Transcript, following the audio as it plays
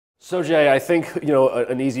So Jay, I think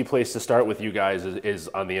an easy place to start with you guys is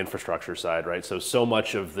on the infrastructure side, right? So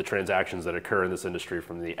much of the transactions that occur in this industry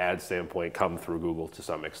from the ad standpoint come through Google to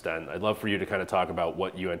some extent. I'd love for you to kind of talk about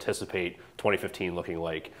what you anticipate 2015 looking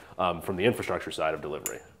like from the infrastructure side of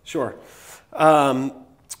delivery. Sure.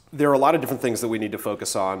 There are a lot of different things that we need to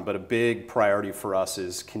focus on, but a big priority for us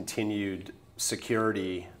is continued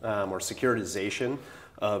security or securitization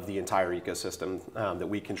of the entire ecosystem that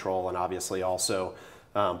we control, and obviously also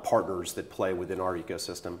partners that play within our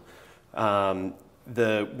ecosystem.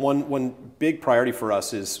 The one big priority for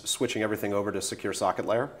us is switching everything over to secure socket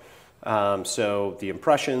layer. So the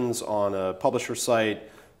impressions on a publisher site,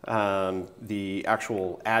 the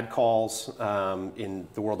actual ad calls in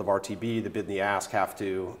the world of RTB, the bid and the ask have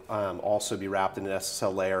to also be wrapped in an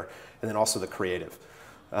SSL layer, and then also the creative.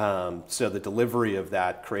 So the delivery of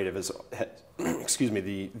that creative is, excuse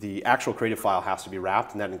me, the actual creative file has to be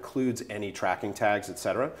wrapped, and that includes any tracking tags, et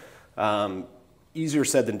cetera. Easier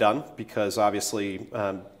said than done, because obviously,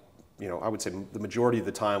 I would say the majority of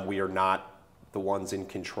the time we are not the ones in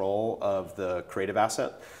control of the creative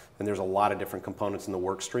asset. And there's a lot of different components in the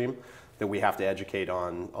work stream that we have to educate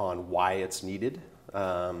on why it's needed.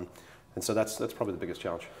 And so that's probably the biggest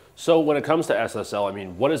challenge. So when it comes to SSL, I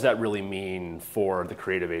mean, what does that really mean for the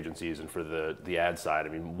creative agencies and for the ad side? I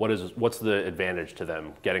mean, what's the advantage to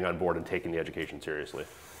them getting on board and taking the education seriously?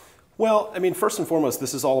 Well, I mean, first and foremost,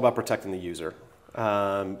 this is all about protecting the user.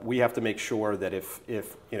 We have to make sure that if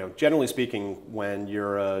generally speaking, when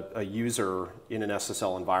you're a user in an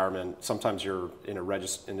SSL environment, sometimes you're in a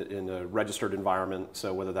registered environment.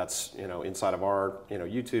 So whether that's inside of our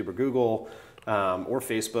YouTube or Google or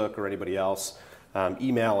Facebook or anybody else,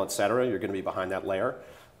 email, et cetera, you're going to be behind that layer.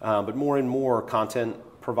 But more and more content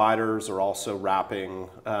providers are also wrapping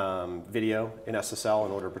video in SSL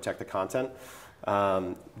in order to protect the content.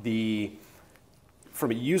 From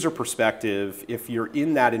a user perspective, if you're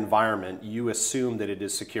in that environment, you assume that it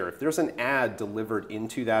is secure. If there's an ad delivered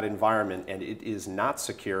into that environment and it is not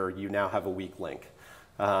secure, you now have a weak link.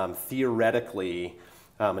 Theoretically,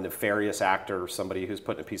 a nefarious actor, somebody who's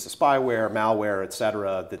putting a piece of spyware, malware, et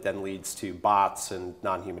cetera, that then leads to bots and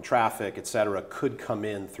non-human traffic, et cetera, could come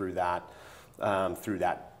in through that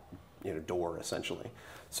door, essentially.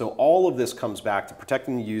 So all of this comes back to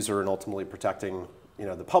protecting the user and ultimately protecting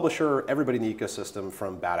the publisher, everybody in the ecosystem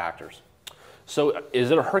from bad actors. So is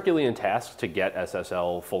it a Herculean task to get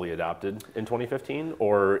SSL fully adopted in 2015,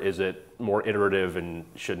 or is it more iterative and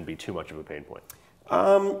shouldn't be too much of a pain point?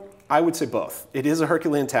 I would say both. It is a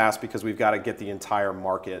Herculean task because we've got to get the entire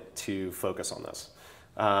market to focus on this.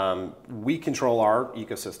 We control our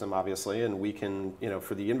ecosystem, obviously, and we can,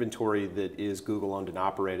 for the inventory that is Google owned and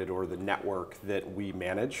operated, or the network that we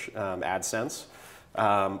manage, AdSense,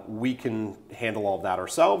 we can handle all of that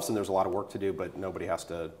ourselves, and there's a lot of work to do, but nobody has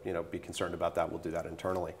to be concerned about that. We'll do that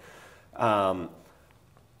internally.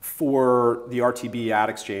 For the RTB ad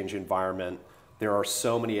exchange environment, there are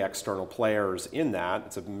so many external players in that.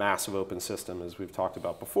 It's a massive open system, as we've talked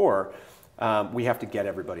about before. We have to get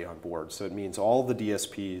everybody on board. So it means all of the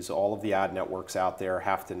DSPs, all of the ad networks out there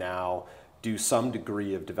have to now do some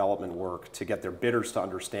degree of development work to get their bidders to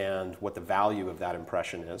understand what the value of that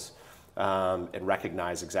impression is. And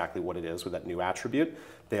recognize exactly what it is with that new attribute.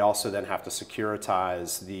 They also then have to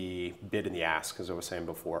securitize the bid and the ask, as I was saying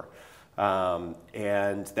before.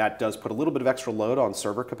 And that does put a little bit of extra load on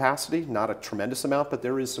server capacity, not a tremendous amount, but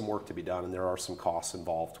there is some work to be done, and there are some costs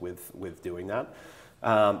involved with doing that.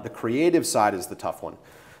 The creative side is the tough one,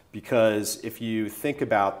 because if you think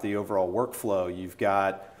about the overall workflow, you've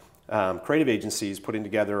got creative agencies putting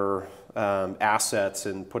together assets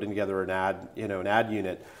and putting together an ad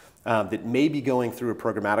unit. That may be going through a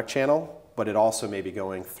programmatic channel, but it also may be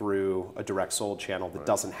going through a direct sold channel that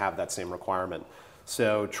doesn't have that same requirement.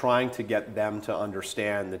 So trying to get them to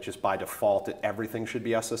understand that just by default that everything should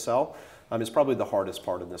be SSL is probably the hardest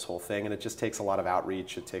part of this whole thing, and it just takes a lot of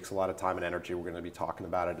outreach. It takes a lot of time and energy. We're going to be talking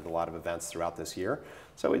about it at a lot of events throughout this year.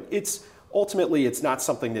 So ultimately it's not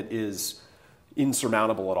something that is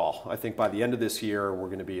insurmountable at all. I think by the end of this year,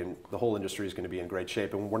 the whole industry is going to be in great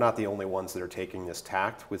shape, and we're not the only ones that are taking this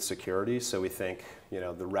tact with security. So we think,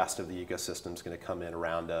 the rest of the ecosystem is going to come in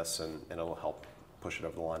around us, and it'll help push it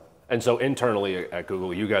over the line. And so internally at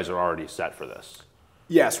Google, you guys are already set for this.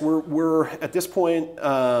 Yes, we're at this point.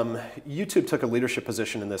 YouTube took a leadership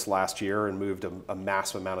position in this last year and moved a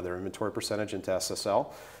massive amount of their inventory percentage into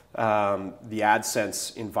SSL. The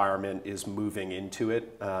AdSense environment is moving into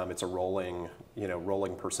it. It's a rolling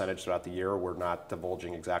percentage throughout the year. We're not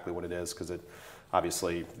divulging exactly what it is because it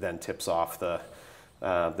obviously then tips off the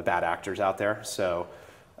bad actors out there. So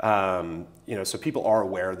So people are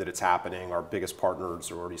aware that it's happening. Our biggest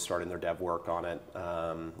partners are already starting their dev work on it.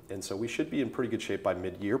 And so we should be in pretty good shape by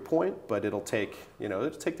mid-year point, but it'll take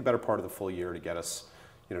the better part of the full year to get us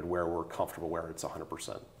to where we're comfortable, where it's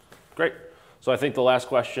 100%. Great. So I think the last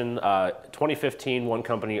question, 2015, one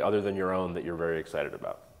company other than your own that you're very excited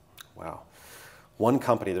about. Wow. One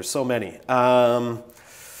company, there's so many. And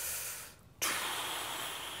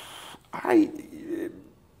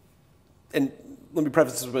let me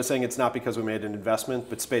preface this by saying it's not because we made an investment,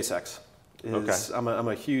 but SpaceX. Okay. I'm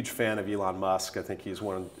a huge fan of Elon Musk. I think he's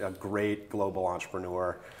a great global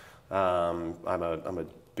entrepreneur. I'm a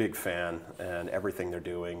big fan, and everything they're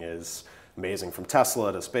doing is amazing, from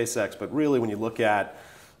Tesla to SpaceX. But really, when you look at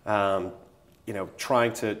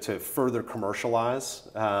trying to further commercialize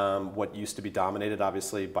what used to be dominated,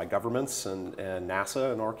 obviously, by governments and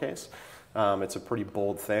NASA in our case, it's a pretty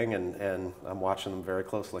bold thing, and I'm watching them very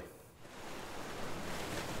closely.